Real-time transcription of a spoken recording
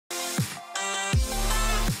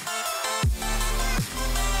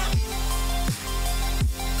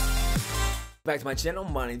Back to my channel.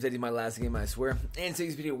 My name's Eddie, my last game, I swear. And in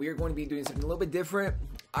today's video, we are going to be doing something a little bit different.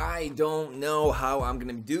 I don't know how I'm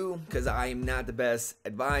going to do because I am not the best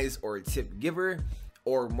advice or tip giver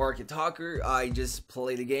or market talker. I just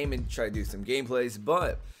play the game and try to do some gameplays.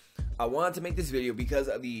 But I wanted to make this video because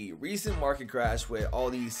of the recent market crash with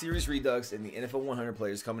all the Series Redux and the NFL 100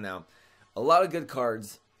 players coming out. A lot of good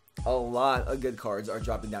cards are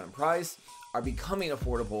dropping down in price, are becoming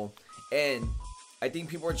affordable, and I think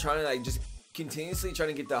people are trying to just continuously trying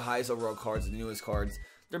to get the highest overall cards, the newest cards.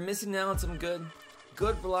 They're missing out on some good,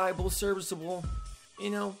 reliable, serviceable,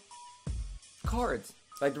 cards.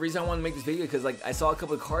 Like, the reason I wanted to make this video because I saw a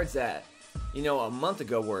couple of cards that, a month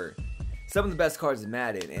ago were some of the best cards in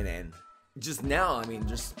Madden, and just now, I mean,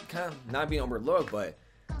 just kind of not being overlooked, but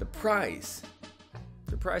the price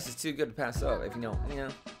is too good to pass up. If you know.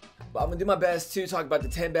 But I'm gonna do my best to talk about the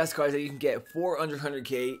 10 best cards that you can get for under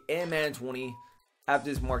 100K and Madden 20 after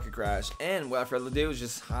this market crash. And without further ado, is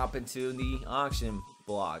just hop into the auction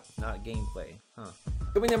blog, not gameplay.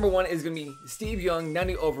 Going number one is gonna be Steve Young,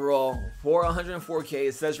 90 overall for 104K.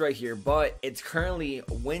 It says right here, but it's currently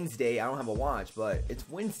Wednesday. I don't have a watch, but it's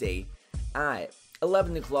Wednesday at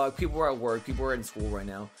 11 o'clock. People are at work. People are in school right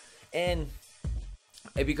now, and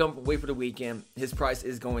if you come wait for the weekend, his price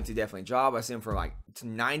is going to definitely drop. I see him for like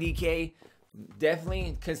 90K,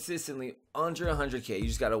 definitely consistently under 100K. You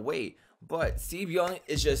just gotta wait. But Steve Young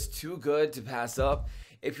is just too good to pass up.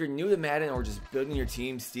 If you're new to Madden or just building your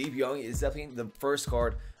team, Steve Young is definitely the first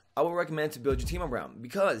card I would recommend to build your team around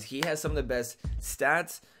because he has some of the best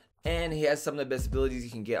stats and he has some of the best abilities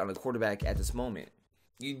you can get on a quarterback at this moment.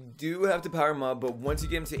 You do have to power him up, but once you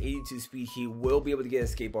get him to 82 speed, he will be able to get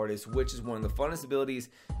Escape Artist, which is one of the funnest abilities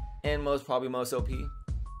and probably most OP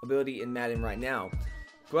ability in Madden right now.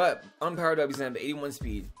 But unpowered up, he's gonna have 81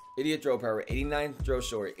 speed, 88 throw power, 89 throw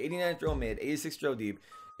short, 89 throw mid, 86 throw deep,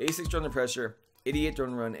 86 throw under pressure, 88 throw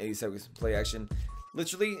and run, 87 play action.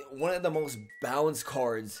 Literally one of the most balanced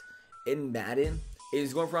cards in Madden.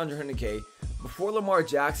 He's going for under 100K. Before Lamar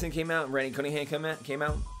Jackson came out and Randy Cunningham came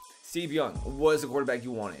out, Steve Young was the quarterback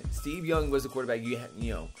you wanted. Steve Young was the quarterback you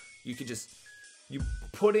could just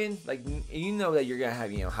put in, that you're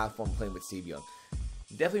gonna have fun playing with Steve Young.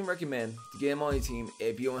 Definitely recommend to get him on your team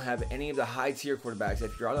if you don't have any of the high tier quarterbacks.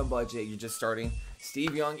 If you're on a budget, you're just starting,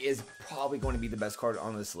 Steve Young is probably going to be the best card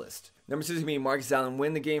on this list. Number 2 is gonna be Marcus Allen.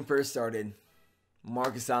 When the game first started,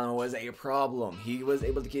 Marcus Allen was a problem. He was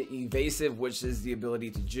able to get evasive, which is the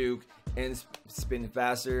ability to juke and spin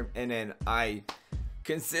faster, and then I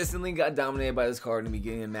consistently got dominated by this card in the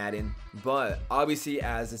beginning of Madden, but obviously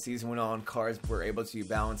as the season went on, cards were able to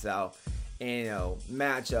balance out and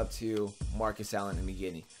match up to Marcus Allen in the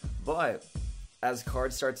beginning. But as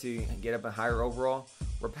cards start to get up a higher overall,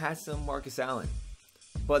 we're past Marcus Allen.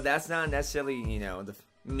 But that's not necessarily the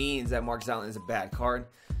means that Marcus Allen is a bad card.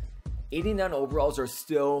 89 overalls are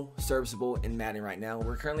still serviceable in Madden right now.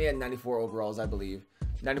 We're currently at 94 overalls, I believe,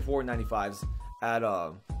 94 95s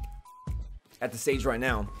at the stage right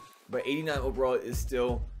now, but 89 overall is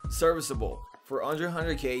still serviceable. For under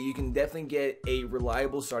 100K, you can definitely get a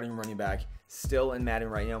reliable starting running back still in Madden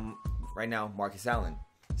right now, Marcus Allen.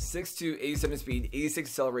 6'2", 87 speed, 86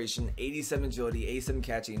 acceleration, 87 agility, 87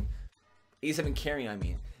 catching, 87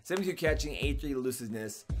 carrying, 72 catching, 83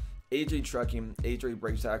 elusiveness, 83 trucking, 83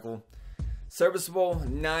 break tackle. Serviceable,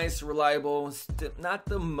 nice, reliable, not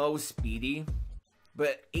the most speedy,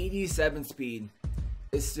 but 87 speed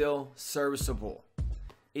is still serviceable.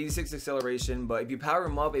 86 acceleration, but if you power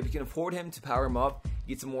him up, if you can afford him to power him up,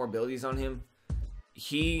 get some more abilities on him,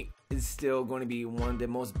 he is still going to be one of the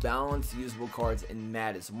most balanced, usable cards in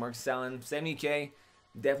Madden. So Marcus Allen, 70K,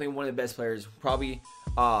 definitely one of the best players, probably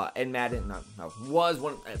in Madden. Was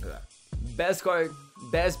one best card,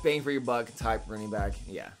 best bang for your buck type running back.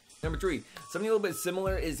 Yeah. Number 3, something a little bit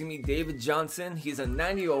similar is gonna be David Johnson. He's a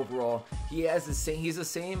 90 overall. He's the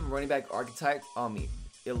same running back archetype,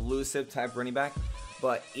 elusive type running back,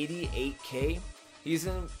 but 88K. He's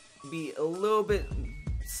gonna be a little bit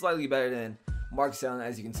slightly better than Marcus Allen,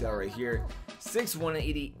 as you can tell right here. 6'1",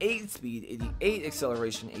 88 speed, 88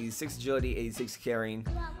 acceleration, 86 agility, 86 carrying,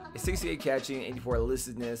 68 catching, 84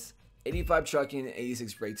 elusiveness, 85 trucking,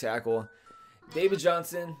 86 break tackle. David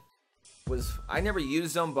Johnson I never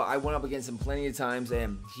used him, but I went up against him plenty of times,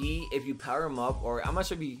 and if you power him up, or I'm not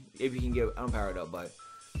sure if you can get unpowered up, but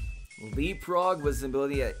Leapfrog was an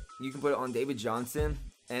ability that you can put on David Johnson,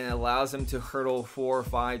 and it allows him to hurdle 4,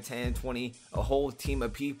 5, 10, 20, a whole team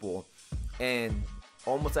of people, and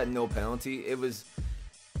almost at no penalty.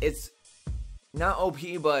 It's not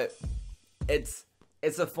OP, but it's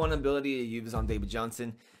a fun ability to use on David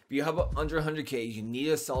Johnson. If you have under 100K, you need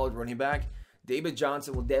a solid running back. David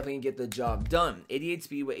Johnson will definitely get the job done. 88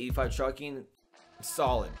 speed with 85 trucking,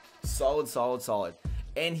 solid. Solid.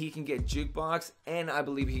 And he can get jukebox, and I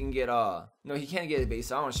believe he can get no, he can't get a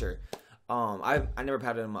base. I'm not sure. I never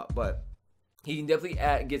padded him up, but he can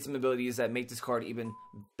definitely get some abilities that make this card even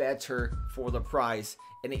better for the price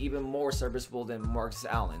and even more serviceable than Marcus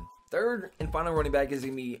Allen. Third and final running back is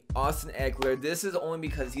going to be Austin Eckler. This is only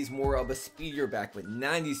because he's more of a speedier back with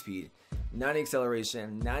 90 speed, 90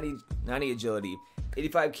 acceleration, 90 agility,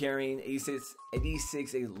 85 carrying,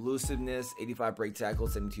 86 elusiveness, 85 break tackle,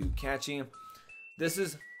 72 catching. This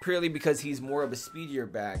is purely because he's more of a speedier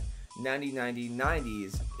back. 90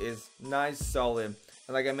 is nice, solid.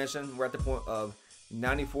 And like I mentioned, we're at the point of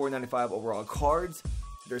 94, 95 overall cards.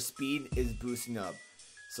 Their speed is boosting up.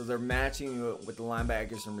 So they're matching with the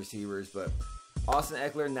linebackers and receivers. But Austin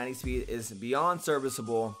Eckler, 90 speed is beyond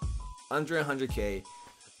serviceable, under 100K.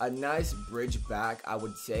 A nice bridge back, I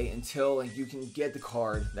would say, until you can get the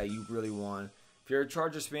card that you really want. If you're a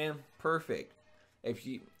Chargers fan, perfect. If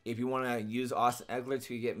you want to use Austin Eckler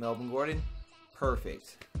to get Melvin Gordon,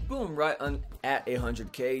 perfect. Boom, right at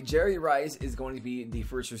 100K. Jerry Rice is going to be the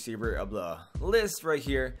first receiver of the list right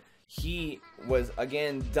here. He was,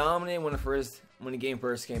 again, dominant when the game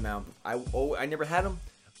first came out. I never had him,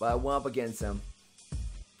 but I went up against him.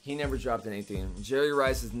 He never dropped anything. Jerry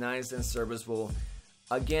Rice is nice and serviceable.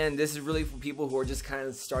 Again, this is really for people who are just kind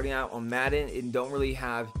of starting out on Madden and don't really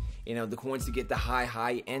have, the coins to get the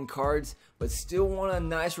high-end cards, but still want a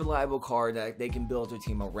nice, reliable card that they can build their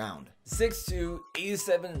team around. 6'2",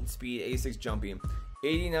 87 speed, 86 jumping,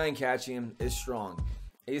 89 catching is strong.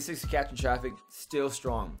 86 catching traffic, still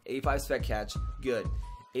strong. 85 spec catch, good.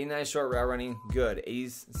 89 short route running, good.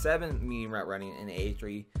 87 medium route running, and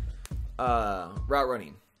 83 route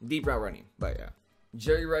running, deep route running. But yeah,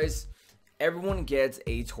 Jerry Rice, everyone gets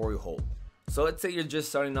a Torrey Holt. So let's say you're just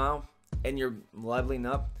starting out and you're leveling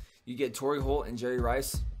up. You get Torrey Holt and Jerry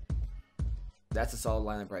Rice. That's a solid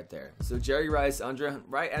lineup right there. So Jerry Rice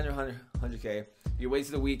right under 100K. You wait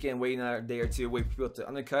to the weekend, wait another day or two, wait for people to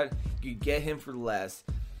undercut. You get him for less.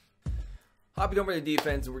 Hopping over to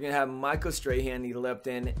defense, we're gonna have Michael Strahan, the left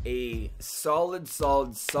end, a solid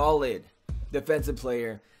defensive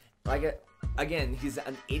player. Again, he's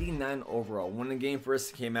an 89 overall. When the game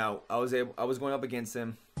first came out, I was going up against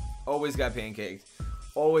him. Always got pancaked.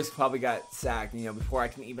 Always probably got sacked, before I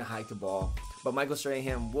can even hike the ball. But Michael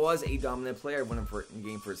Strahan was a dominant player when the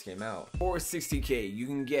game first came out. For 60K, you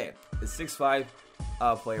can get a 6'5"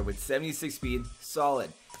 player with 76 speed,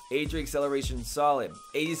 solid. 83 acceleration, solid.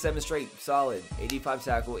 87 straight, solid. 85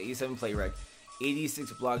 tackle, 87 play rec,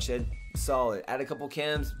 86 block shed, solid. Add a couple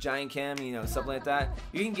cams, giant cam, something like that.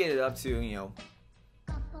 You can get it up to,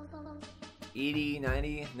 80,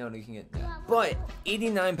 90. No, you can get that. But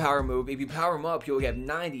 89 power move. If you power him up, you'll get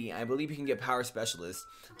 90. I believe you can get power specialist.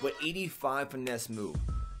 But 85 finesse move.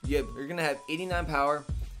 You're going to have 89 power,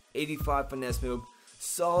 85 finesse move.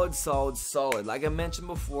 Solid. Like I mentioned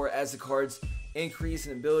before, as the cards increase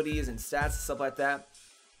in abilities and stats and stuff like that,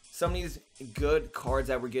 some of these good cards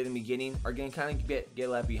that we're getting in the beginning are going to kind of get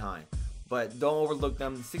left behind. But don't overlook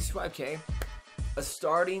them. 65K, a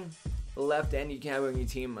starting left end you can have on your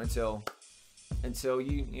team until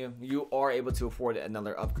you are able to afford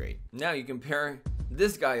another upgrade. Now you compare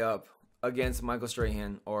this guy up against Michael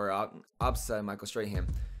Strahan, or opposite Michael Strahan.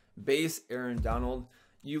 Base Aaron Donald.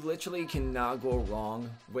 You literally cannot go wrong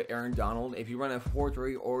with Aaron Donald. If you run a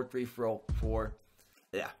 4-3 or 3-4,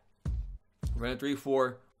 run a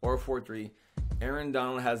 3-4 or 4-3, Aaron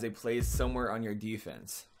Donald has a place somewhere on your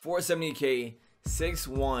defense. 470K,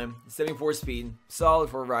 6'1", 74 speed,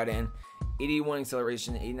 solid for a right end, 81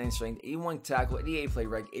 acceleration, 89 strength, 81 tackle, 88 play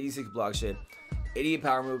rec, 86 block shed, 88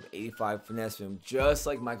 power move, 85 finesse move. Just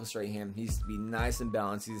like Michael Strahan, he needs to be nice and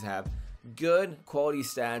balanced. He needs to have good quality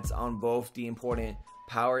stats on both the important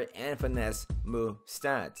power and finesse move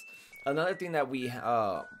stats. Another thing that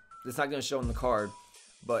that's not going to show on the card,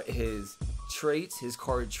 but his traits, his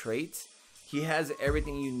card traits, he has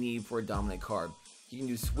everything you need for a dominant card. He can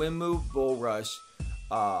do swim move, bull rush.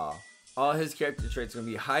 All his character traits are going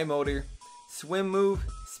to be high motor, swim move,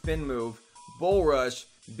 spin move, bull rush,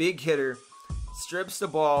 big hitter, strips the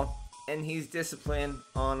ball, and he's disciplined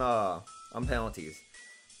on penalties.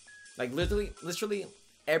 Like literally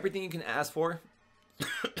everything you can ask for.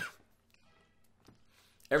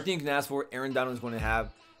 Everything you can ask for, Aaron Donald is going to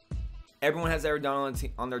have. Everyone has Aaron Donald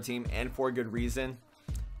on their team, and for a good reason.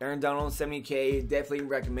 Aaron Donald, 70K, definitely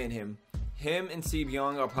recommend him. Him and Steve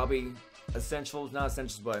Young are probably essentials, not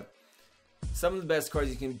essentials, but some of the best cards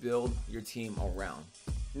you can build your team around.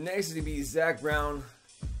 Next is going to be Zach Brown.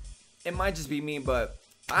 It might just be me, but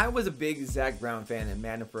I was a big Zach Brown fan in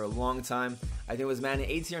Madden for a long time. I think it was Madden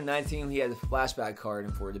 18 or 19. He had a flashback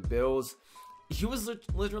card for the Bills. He was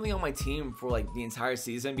literally on my team for like the entire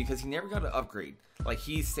season because he never got an upgrade. Like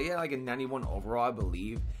he stayed at like a 91 overall, I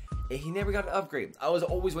believe, and he never got an upgrade. I was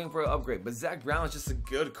always waiting for an upgrade, but Zach Brown is just a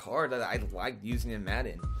good card that I liked using in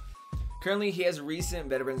Madden. Currently, he has a recent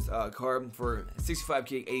veterans card for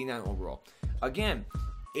 65k, 89 overall. Again,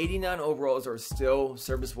 89 overalls are still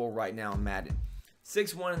serviceable right now in Madden.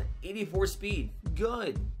 6'1", 84 speed,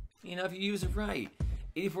 good. You know, if you use it right.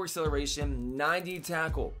 84 acceleration, 90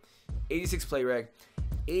 tackle, 86 play rec,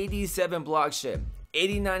 87 block shed,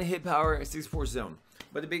 89 hit power, 64 zone.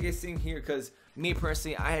 But the biggest thing here, because me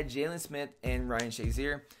personally, I had Jalen Smith and Ryan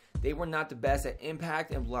Shazier. They were not the best at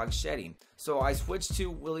impact and block shedding. So I switched to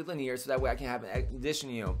Willie Lanier so that way I can have an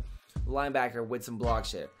additional linebacker with some block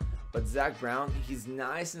shed. But Zach Brown, he's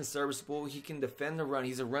nice and serviceable. He can defend the run.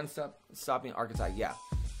 He's a run-stopping archetype, yeah.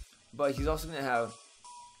 But he's also going to have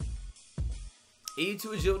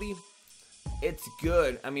 82 agility. It's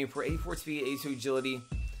good. I mean, for 84 speed, 82 agility,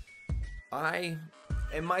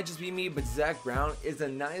 it might just be me, but Zach Brown is a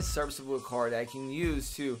nice serviceable card that I can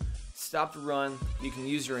use to stop the run. You can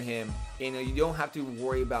use him. You know, you don't have to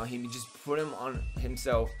worry about him. You just put him on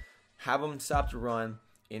himself, have him stop the run.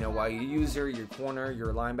 You know, while you use your corner,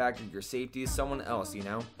 your linebacker, your safety, someone else, you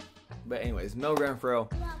know. But anyways, Mel Renfro,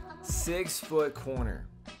 6-foot corner,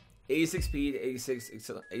 86 speed,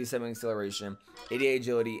 87 acceleration, 88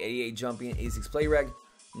 agility, 88 jumping, 86 play reg.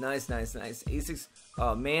 Nice. 86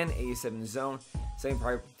 man, 87 zone,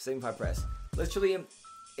 75 press. Literally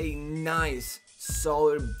a nice,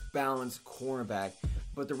 solid, balanced cornerback.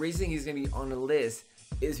 But the reason he's going to be on the list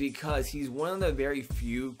is because he's one of the very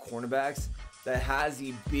few cornerbacks that has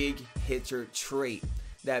the big hitter trait.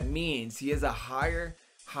 That means he has a higher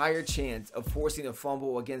chance of forcing a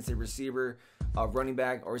fumble against a receiver, a running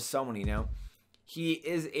back, or someone, you know. He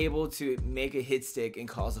is able to make a hit stick and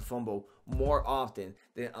cause a fumble more often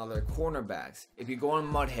than other cornerbacks. If you go on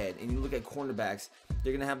Mudhead and you look at cornerbacks,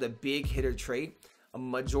 they're going to have the big hitter trait. A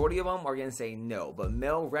majority of them are going to say no. But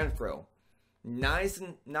Mel Renfro, nice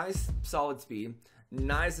solid speed,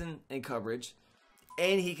 nice in coverage,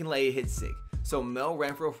 and he can lay a hit stick. So Mel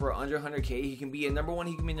Renfro for under 100k, he can be a number 1,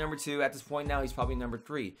 he can be number 2. At this point now, he's probably number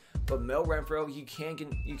 3. But Mel Renfro, you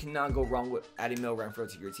cannot go wrong with adding Mel Renfro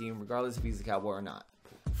to your team, regardless if he's a Cowboy or not.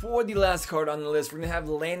 For the last card on the list, we're going to have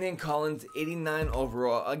Landon Collins, 89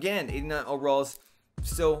 overall. Again, 89 overalls,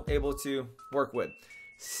 still able to work with.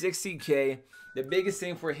 60k. The biggest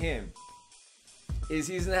thing for him is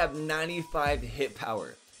he's going to have 95 hit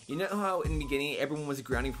power. You know how in the beginning everyone was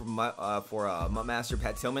grounding for Master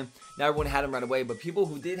Pat Tillman? Now everyone had him right away, but people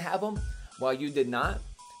who did have him, while you did not,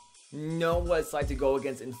 know what it's like to go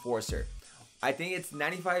against Enforcer. I think it's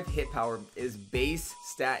 95 hit power is base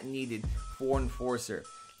stat needed for Enforcer.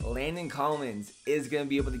 Landon Collins is going to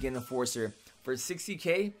be able to get Enforcer for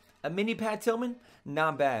 60k. A mini Pat Tillman,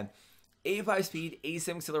 not bad. 85 speed,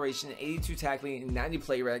 87 acceleration, 82 tackling, 90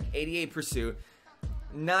 play rec, 88 pursuit.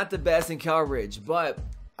 Not the best in coverage, but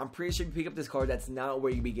I'm pretty sure if you pick up this card, that's not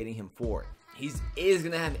where you'd be getting him for. He is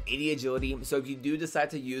going to have 80 agility, so if you do decide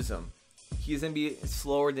to use him, he's going to be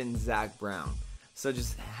slower than Zach Brown. So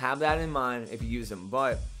just have that in mind if you use him.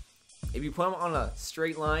 But if you put him on a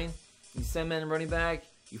straight line, you send him in running back,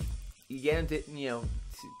 you get him to,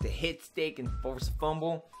 to hit stick and force a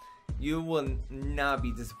fumble, you will not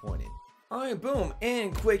be disappointed. Alright, boom,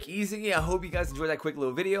 and quick, easy. I hope you guys enjoyed that quick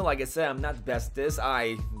little video. Like I said, I'm not the best at this.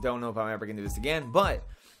 I don't know if I'm ever going to do this again, but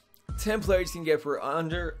 10 players you can get for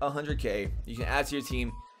under 100k. You can add to your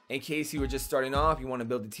team in case you were just starting off, you want to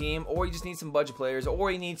build a team, or you just need some budget players,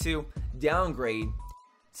 or you need to downgrade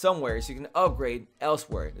somewhere so you can upgrade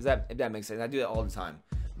elsewhere. If that makes sense? I do that all the time.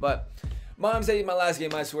 But Mom said my last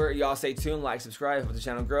game, I swear. Y'all stay tuned, like, subscribe, help the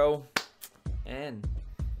channel grow, and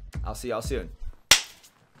I'll see y'all soon.